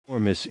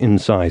enormous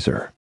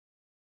incisor.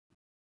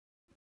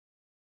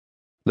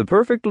 The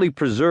perfectly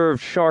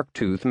preserved shark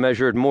tooth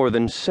measured more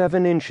than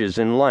 7 inches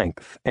in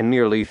length and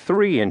nearly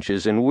 3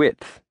 inches in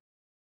width.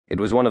 It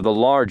was one of the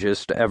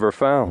largest ever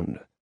found.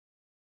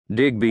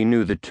 Digby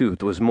knew the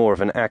tooth was more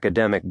of an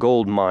academic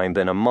gold mine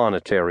than a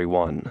monetary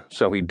one,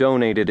 so he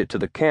donated it to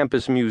the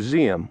campus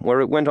museum,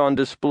 where it went on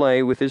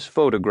display with his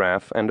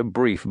photograph and a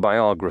brief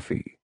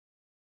biography.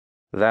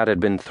 That had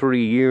been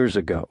 3 years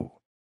ago.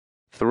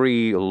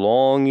 3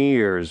 long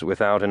years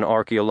without an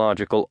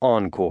archaeological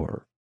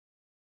encore.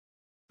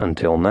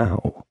 Until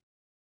now.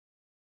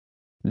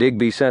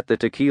 Digby set the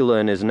tequila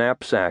in his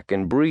knapsack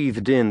and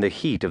breathed in the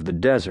heat of the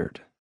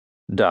desert.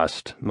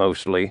 Dust,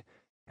 mostly,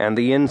 and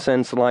the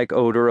incense-like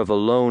odor of a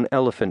lone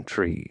elephant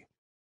tree.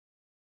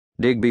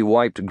 Digby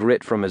wiped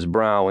grit from his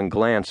brow and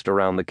glanced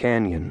around the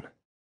canyon.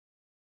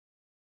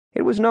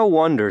 It was no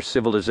wonder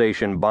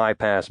civilization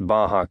bypassed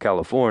Baja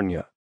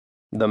California.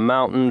 The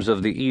mountains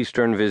of the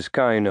eastern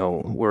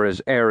Vizcaino were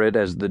as arid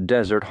as the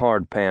desert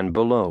hardpan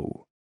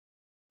below.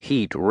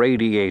 Heat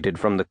radiated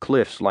from the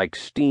cliffs like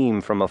steam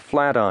from a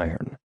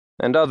flatiron,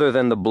 and other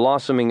than the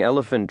blossoming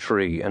elephant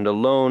tree and a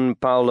lone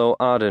Paulo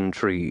Aden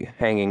tree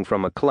hanging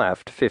from a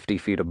cleft 50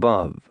 feet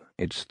above,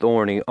 its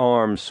thorny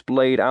arms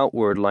splayed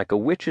outward like a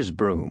witch's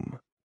broom.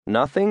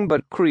 Nothing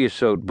but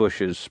creosote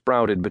bushes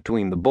sprouted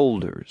between the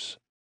boulders.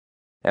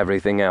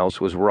 Everything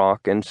else was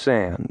rock and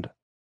sand.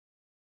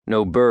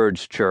 No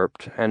birds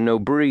chirped, and no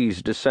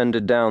breeze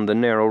descended down the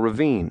narrow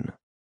ravine.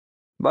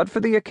 But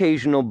for the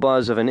occasional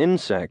buzz of an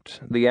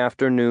insect, the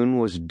afternoon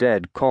was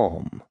dead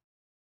calm.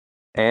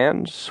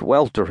 And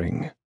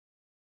sweltering.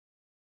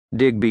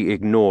 Digby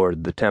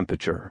ignored the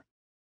temperature.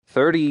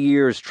 30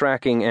 years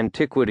tracking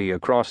antiquity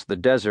across the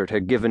desert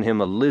had given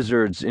him a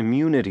lizard's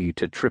immunity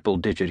to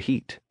triple-digit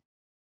heat.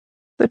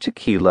 The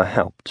tequila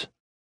helped.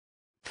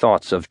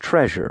 Thoughts of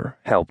treasure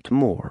helped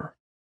more.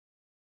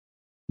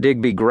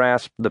 Digby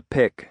grasped the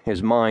pick,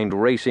 his mind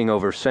racing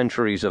over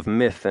centuries of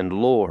myth and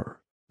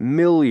lore.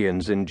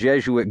 Millions in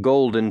Jesuit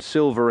gold and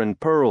silver and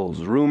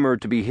pearls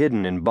rumored to be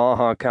hidden in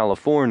Baja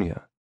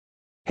California,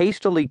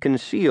 hastily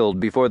concealed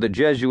before the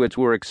Jesuits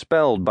were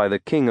expelled by the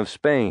King of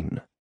Spain.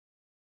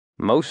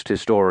 Most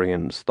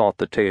historians thought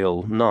the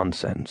tale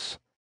nonsense.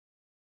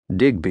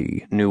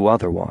 Digby knew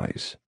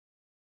otherwise.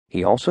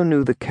 He also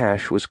knew the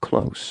cache was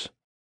close.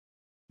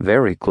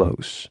 Very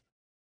close.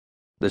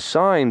 The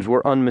signs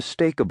were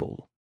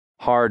unmistakable.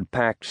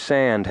 Hard-packed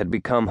sand had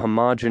become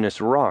homogeneous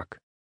rock.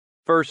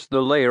 First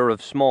the layer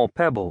of small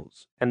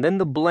pebbles, and then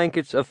the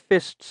blankets of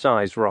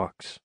fist-size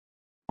rocks.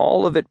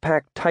 All of it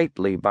packed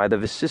tightly by the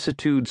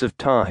vicissitudes of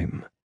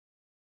time.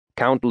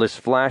 Countless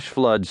flash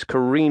floods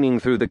careening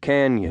through the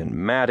canyon,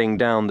 matting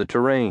down the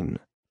terrain.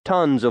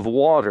 Tons of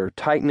water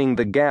tightening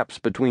the gaps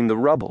between the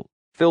rubble,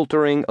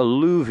 filtering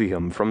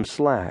alluvium from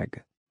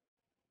slag.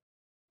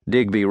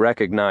 Digby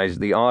recognized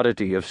the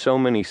oddity of so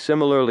many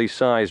similarly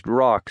sized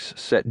rocks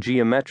set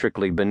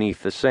geometrically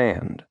beneath the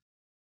sand.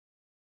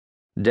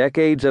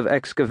 Decades of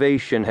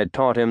excavation had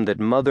taught him that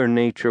Mother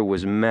Nature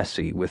was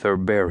messy with her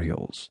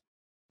burials.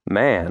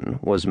 Man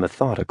was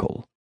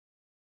methodical.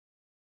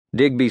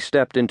 Digby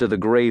stepped into the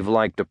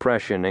grave-like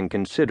depression and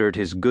considered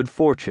his good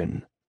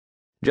fortune.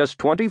 Just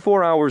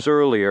 24 hours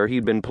earlier,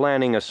 he'd been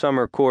planning a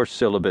summer course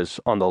syllabus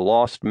on the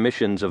lost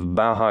missions of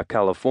Baja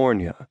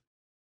California.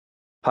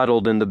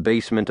 Huddled in the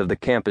basement of the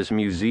campus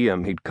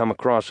museum, he'd come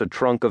across a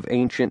trunk of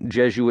ancient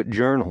Jesuit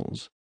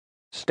journals.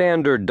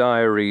 Standard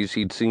diaries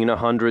he'd seen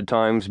 100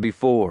 times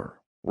before.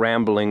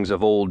 Ramblings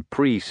of old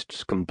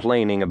priests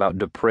complaining about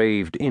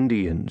depraved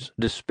Indians,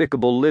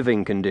 despicable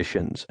living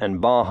conditions, and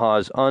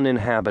Baja's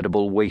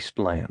uninhabitable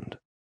wasteland.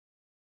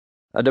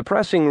 A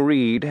depressing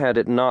read had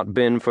it not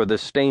been for the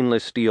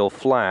stainless steel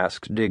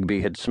flask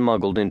Digby had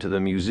smuggled into the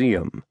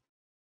museum.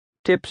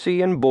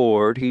 Tipsy and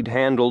bored, he'd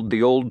handled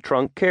the old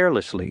trunk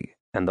carelessly,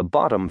 and the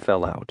bottom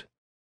fell out.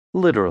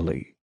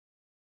 Literally.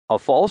 A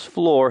false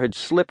floor had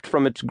slipped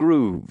from its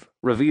groove,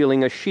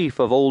 revealing a sheaf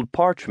of old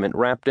parchment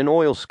wrapped in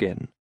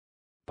oilskin.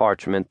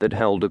 Parchment that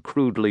held a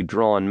crudely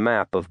drawn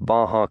map of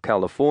Baja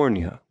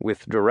California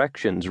with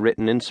directions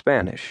written in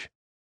Spanish.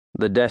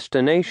 The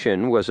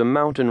destination was a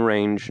mountain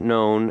range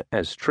known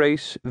as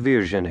Tres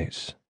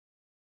Virgenes.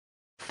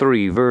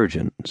 3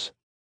 Virgins.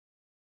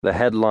 The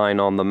headline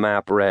on the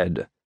map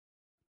read,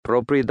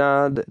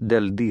 Propiedad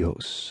del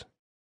Dios.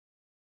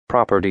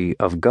 Property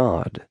of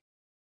God.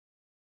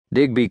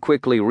 Digby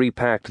quickly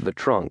repacked the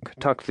trunk,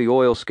 tucked the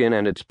oilskin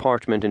and its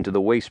parchment into the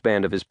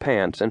waistband of his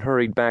pants, and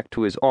hurried back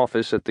to his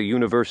office at the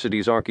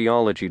university's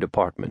archaeology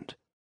department.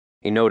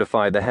 He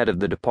notified the head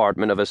of the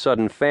department of a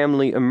sudden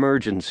family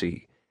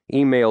emergency,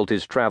 emailed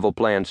his travel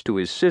plans to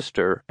his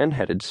sister, and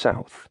headed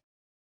south.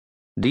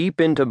 Deep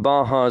into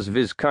Baja's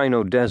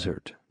Vizcaino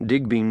desert,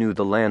 Digby knew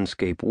the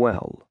landscape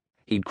well.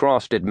 He'd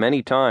crossed it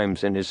many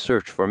times in his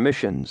search for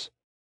missions.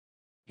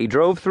 He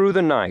drove through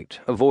the night,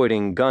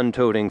 avoiding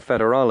gun-toting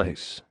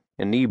federales,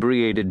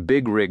 inebriated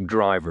big-rig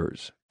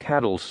drivers,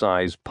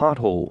 cattle-sized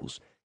potholes,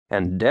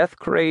 and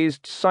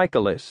death-crazed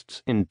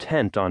cyclists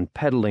intent on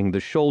pedaling the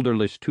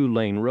shoulderless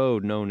 2-lane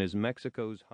road known as Mexico's